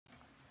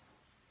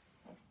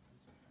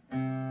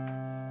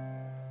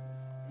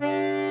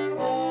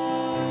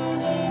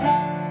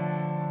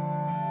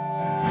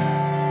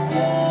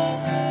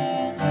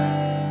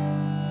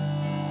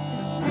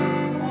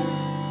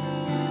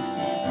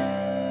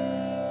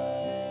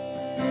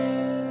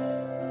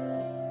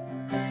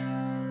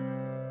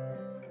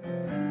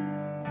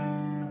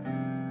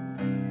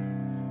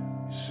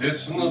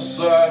sits on the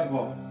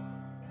sidewalk,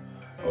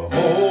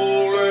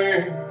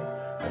 holding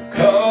a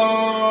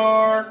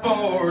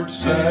cardboard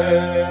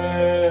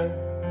sign.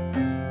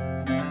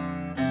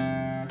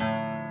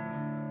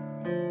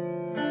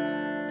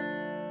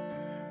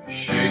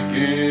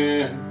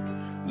 Shaking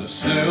the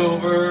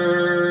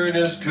silver in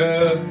his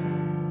cup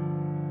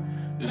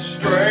as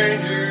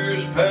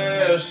strangers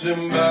pass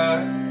him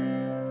by.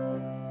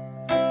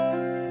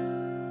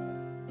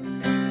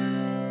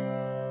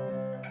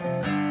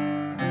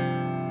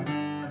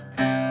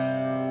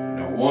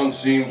 No one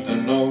seems to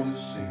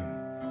notice him,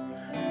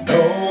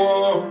 no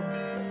one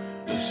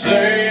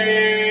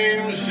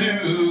seems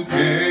to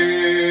care.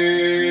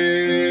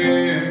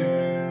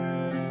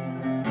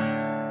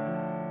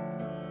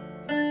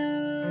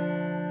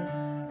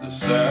 The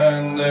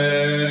sign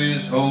that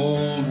he's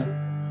holding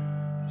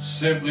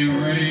simply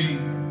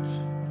reads,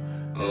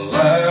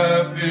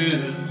 "Life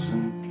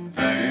isn't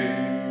fair."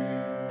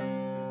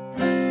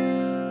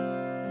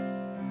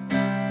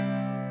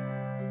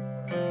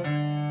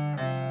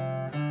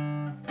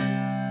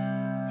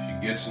 She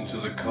gets into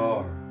the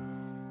car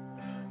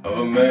of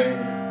a man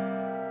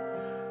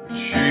that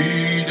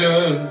she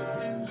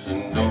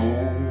doesn't know.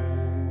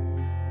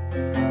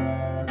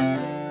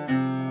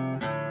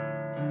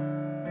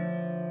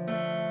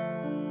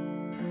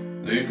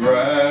 They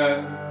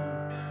drive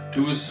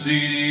to a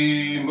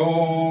seedy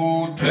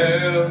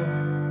motel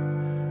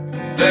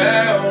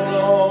down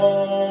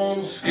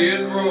on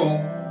Skid Row.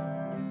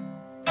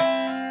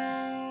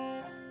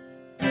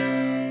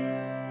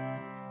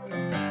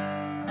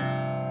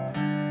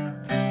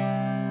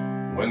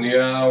 When the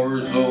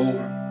hour's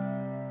over,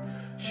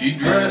 she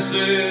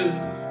dresses,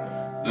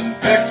 then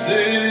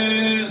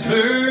fixes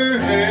her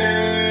hair.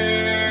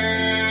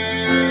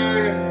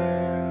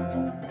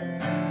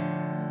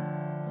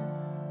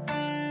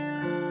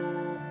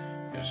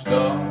 It's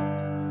not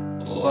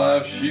the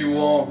life she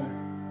wanted,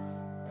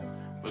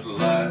 but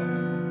life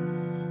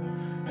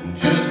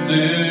just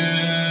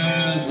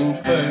isn't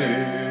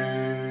fair.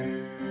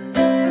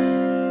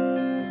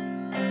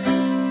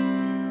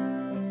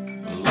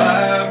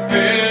 Life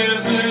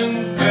isn't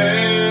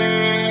fair,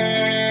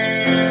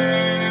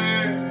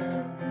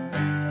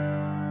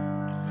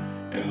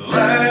 and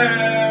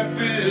life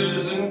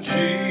isn't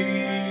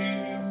cheap.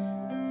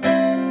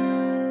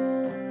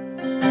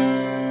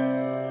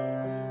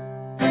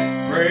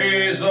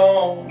 Praise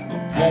on the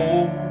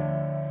poor,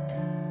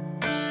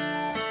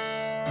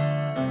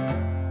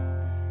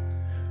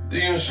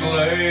 the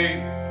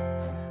enslaved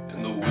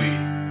and the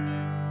weak.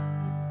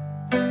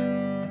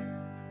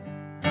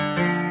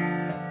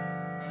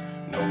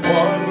 No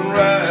one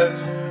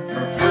rides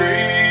for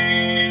free.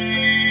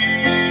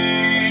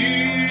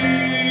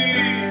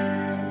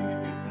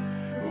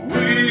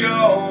 We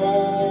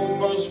all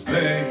must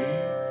pay.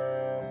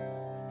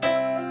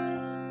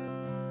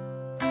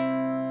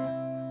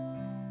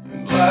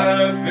 And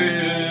life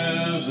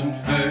isn't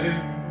fair.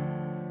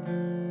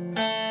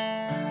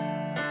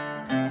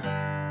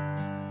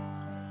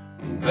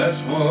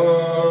 That's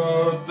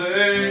what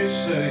they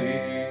say.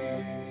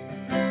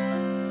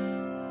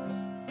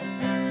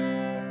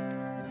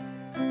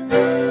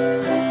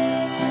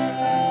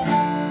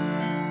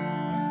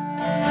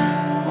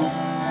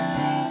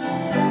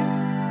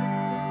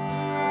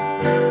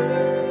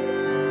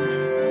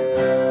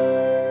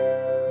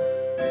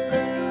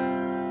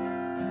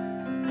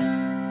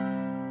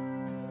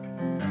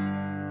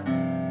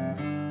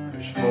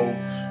 There's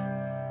folks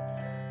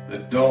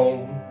that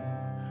don't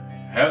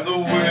have the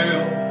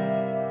will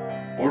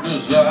or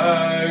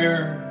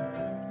desire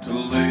to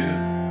live.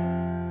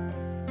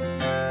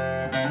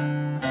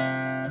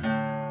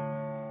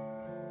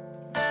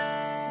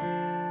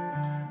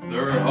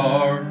 Their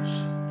hearts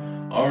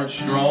aren't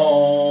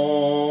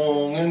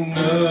strong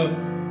enough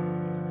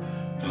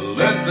to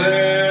let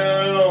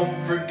them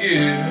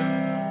forgive.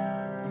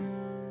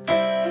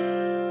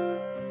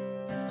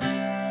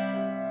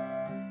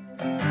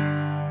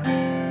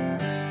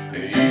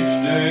 Each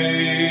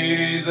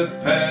day that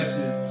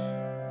passes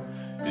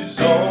is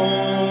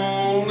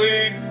only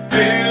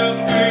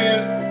filled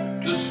with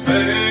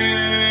despair.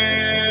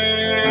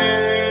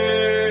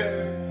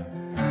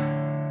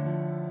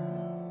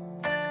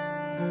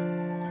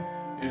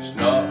 It's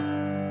not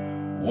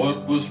what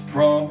was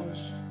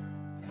promised,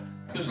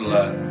 'cause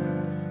life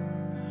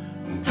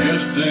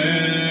just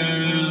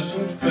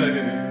isn't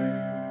fair.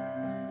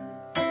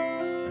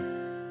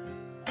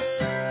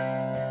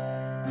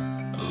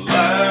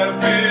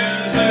 Life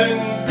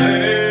isn't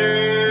fair,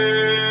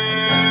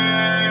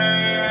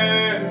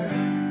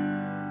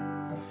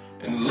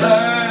 and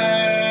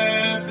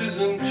life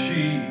isn't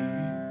cheap.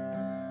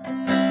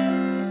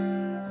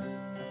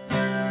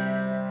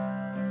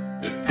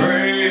 It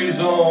preys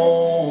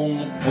on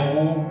the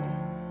poor,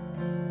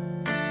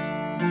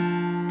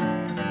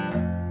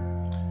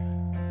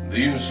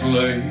 the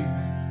enslaved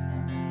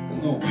and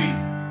the weak.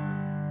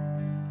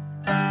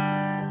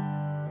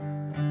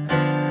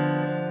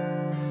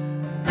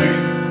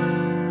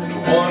 No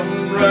one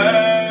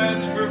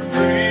rides for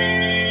free.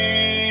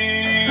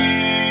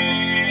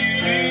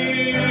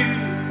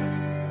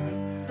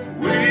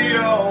 We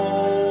all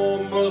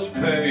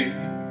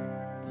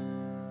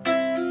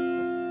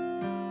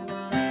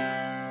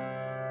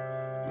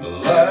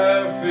but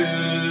life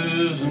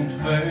isn't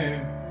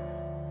fair.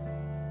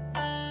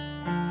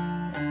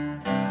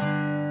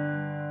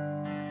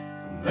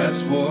 And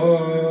that's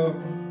what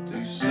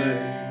they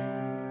say.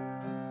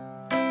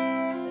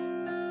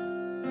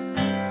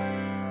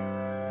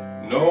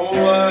 No,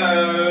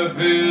 life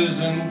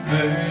isn't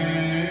fair.